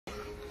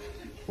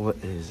What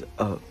is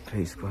up,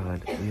 Pay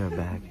Squad? We are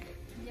back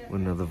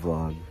with another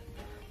vlog.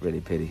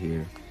 Ready Pay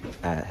here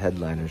at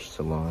Headliner's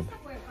Salon.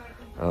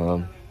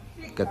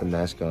 Got the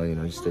mask on, you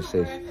know, just stay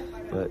safe.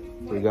 But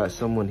we got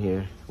someone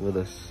here with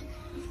us.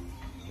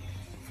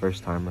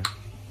 First timer.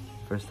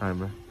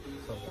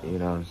 You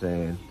know what I'm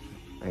saying?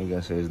 I ain't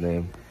gonna say his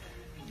name.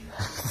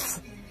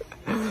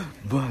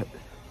 But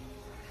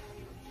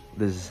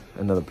this is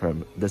another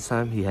Perm. This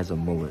time he has a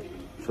mullet.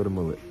 Show the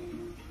mullet.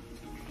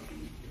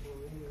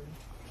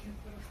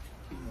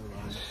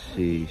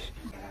 Sheesh.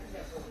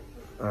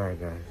 Alright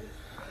guys,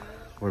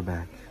 we're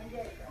back.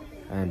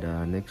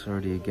 And Nick's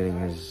already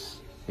getting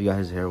he got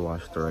his hair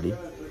washed already.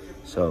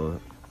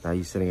 So now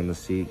he's sitting in the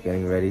seat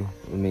getting ready.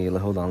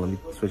 Hold on, let me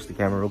switch the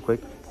camera real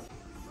quick.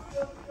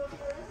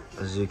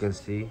 As you can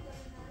see,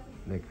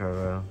 Nick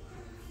Carell,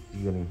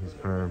 he's getting his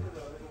perm.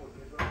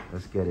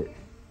 Let's get it.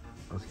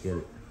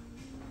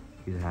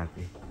 He's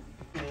happy.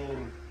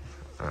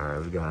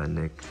 Alright, we got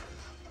Nick.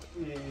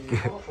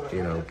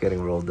 You know,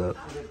 getting rolled up.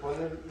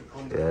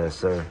 Yes,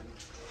 sir.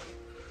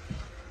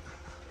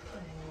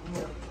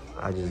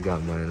 I just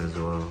got mine as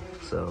well,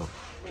 so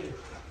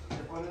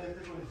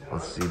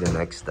let's see the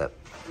next step.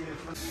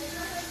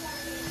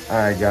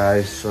 Alright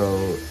guys,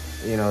 so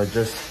you know,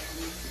 just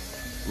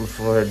my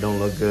forehead don't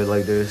look good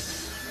like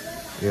this.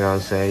 You know what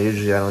I'm saying?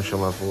 Usually I don't show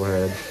my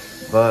forehead.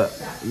 But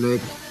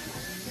Nick,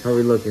 how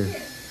we looking?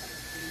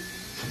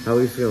 How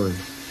we feeling?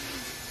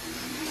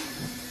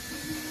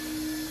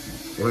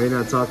 Why you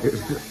not talking?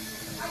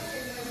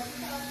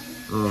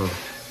 Oh.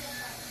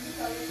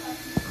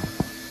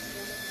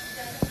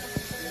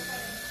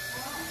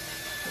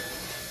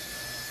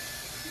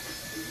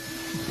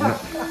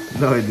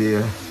 No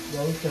idea.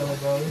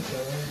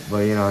 But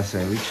you know what I'm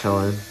saying, we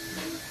chilling.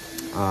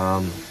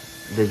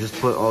 They just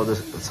put all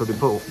this, so they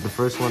put the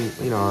first one,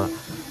 you know,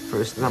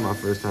 not my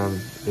first time,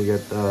 they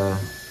get the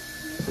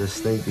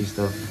stinky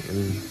stuff,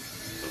 and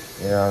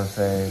you know what I'm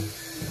saying?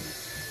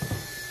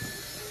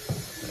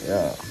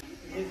 Yeah.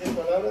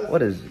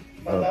 What is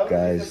up,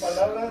 guys?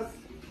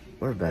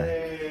 We're back.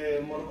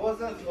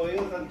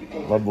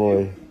 My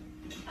boy,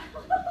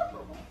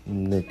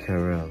 Nick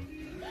Carell,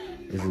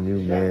 is a new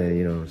man,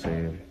 you know what I'm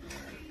saying?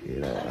 You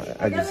know,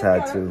 I just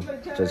had to,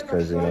 just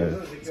because, you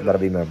know, it's about to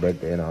be my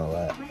birthday and all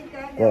that.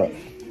 But,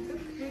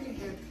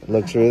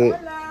 looks really,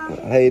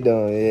 how you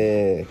doing?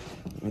 Yeah,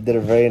 you did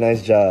a very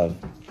nice job.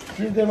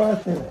 She's the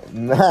master.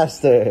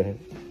 Master.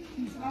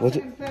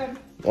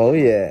 Oh,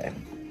 yeah.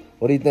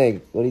 What do you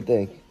think?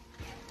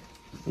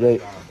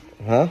 Right.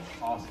 Huh?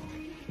 Awesome.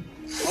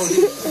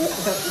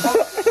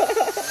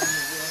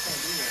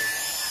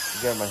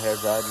 Getting my hair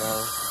dried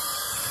now.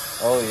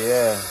 Oh,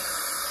 yeah.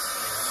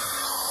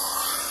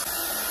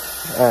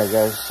 Alright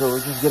guys, so we're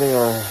just getting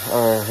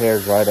our hair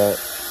dried up.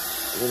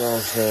 You know what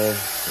I'm saying?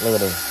 Look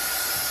at him.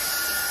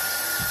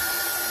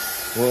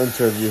 We'll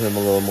interview him a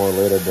little more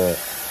later, but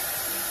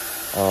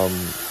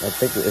I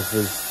think if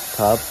his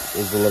top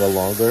is a little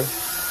longer,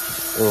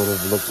 it would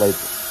have looked like,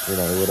 you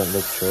know, it wouldn't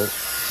look short.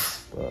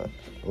 But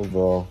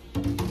overall,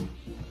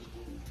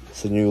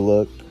 it's a new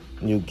look,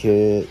 new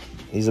kid.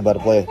 He's about to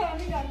play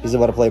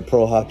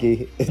pro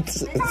hockey.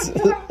 He's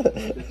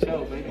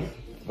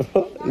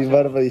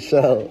about to play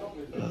shell.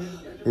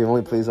 He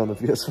only plays on the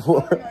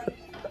PS4.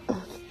 But,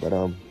 you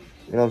know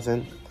what I'm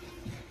saying?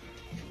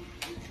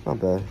 Not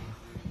bad.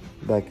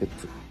 Back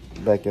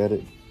at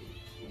it.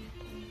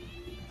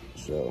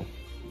 So,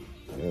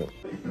 yeah.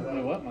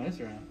 What? My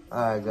Instagram.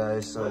 Alright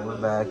guys, so we're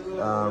back.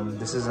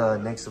 This is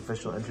Nick's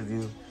official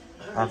interview.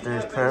 After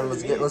his perm,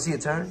 let's see a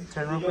turn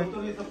real quick.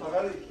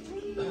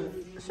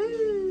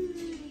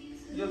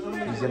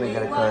 He's gonna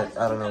get a cut,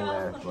 I don't know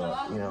where,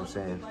 but you know what I'm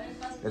saying?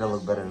 It'll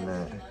look better than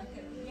that.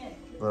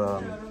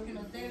 But,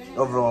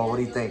 overall, what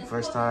do you think?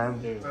 First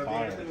time? Dude,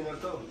 fire.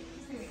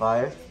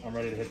 Fire? I'm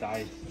ready to hit the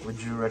ice.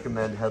 Would you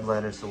recommend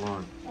Headliner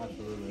Salon?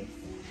 Absolutely.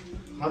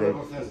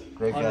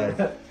 Great guy.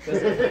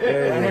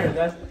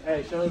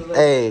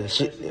 Hey,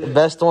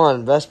 best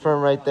one, best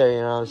perm right there,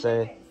 you know what I'm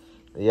saying?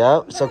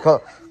 Yep, so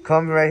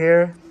come right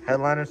here,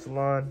 Headliner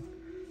Salon,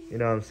 you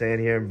know what I'm saying,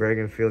 here in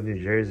Bergenfield, New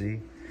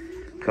Jersey.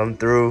 Come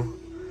through,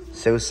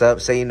 say what's up,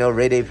 say you know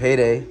Ray Day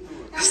Payday.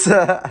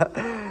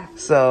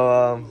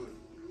 So,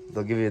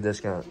 they'll give you a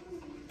discount.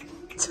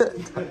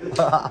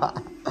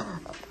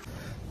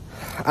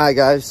 Alright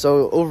guys,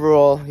 so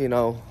overall, you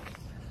know,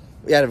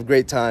 we had a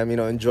great time, you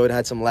know,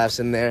 had some laughs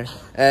in there,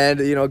 and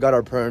you know, got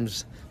our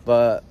perms.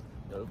 But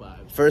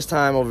first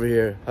time over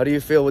here, how do you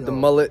feel with the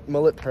mullet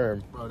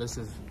perm? Bro, this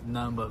is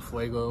nothing but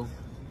fuego.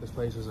 This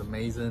place was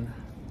amazing,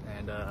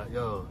 and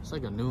yo, it's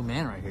like a new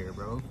man right here,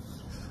 bro.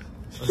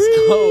 Let's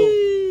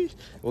go.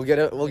 We'll get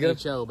it.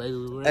 NHL, baby.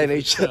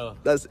 NHL.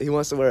 He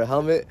wants to wear a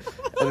helmet,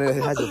 and then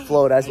it has a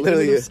flow. That's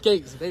literally it.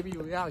 Skates, baby.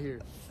 We out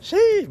here.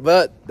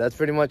 But that's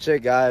pretty much it,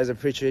 guys. I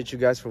appreciate you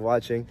guys for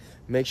watching.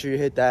 Make sure you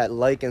hit that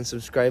like and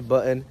subscribe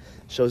button.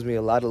 Shows me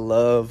a lot of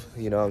love.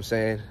 You know what I'm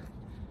saying?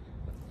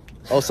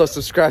 Also,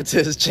 subscribe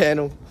to his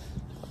channel.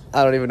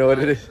 I don't even know what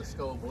it is. Let's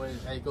go, boys.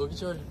 Hey, go get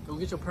your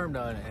perm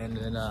done, and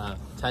then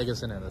tag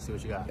us in it. Let's see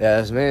what you got.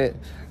 Yes, man.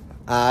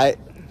 All right.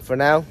 for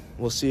now,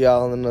 we'll see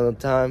y'all another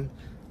time.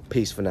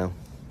 Peace for now.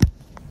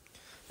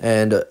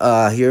 And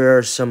here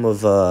are some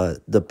of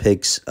the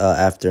pics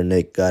after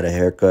Nick got a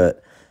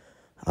haircut.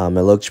 It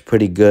looks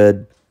pretty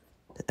good,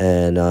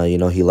 and you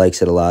know, he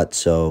likes it a lot.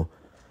 So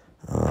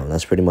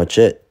that's pretty much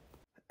it.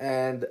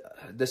 And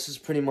this is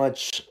pretty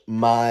much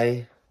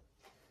my,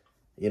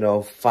 you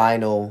know,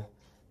 final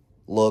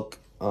look.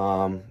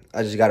 I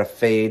just got a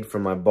fade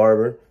from my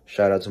barber.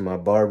 Shout out to my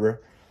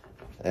barber.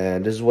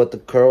 And this is what the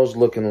curl's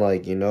looking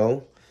like, you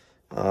know.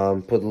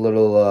 Put a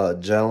little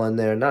gel in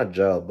there. Not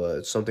gel, but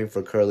it's something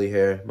for curly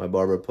hair my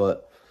barber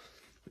put.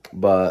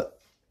 But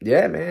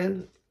yeah,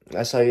 man,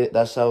 that's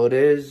how it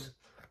is.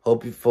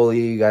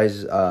 Hopefully you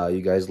guys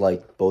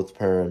like both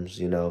perms,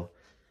 you know,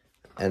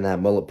 and that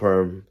mullet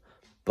perm.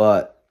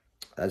 But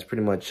that's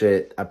pretty much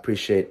it. I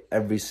appreciate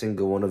every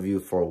single one of you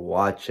for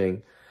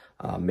watching.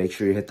 Make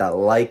sure you hit that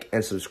like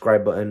and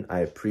subscribe button. I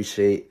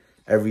appreciate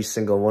every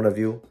single one of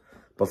you.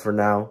 But for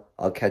now,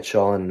 I'll catch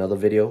y'all in another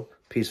video.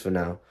 Peace for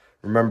now.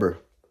 Remember,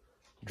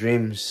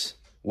 dreams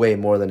way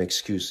more than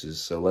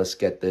excuses. So let's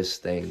get this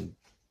thing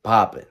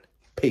popping.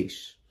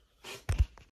 Peace.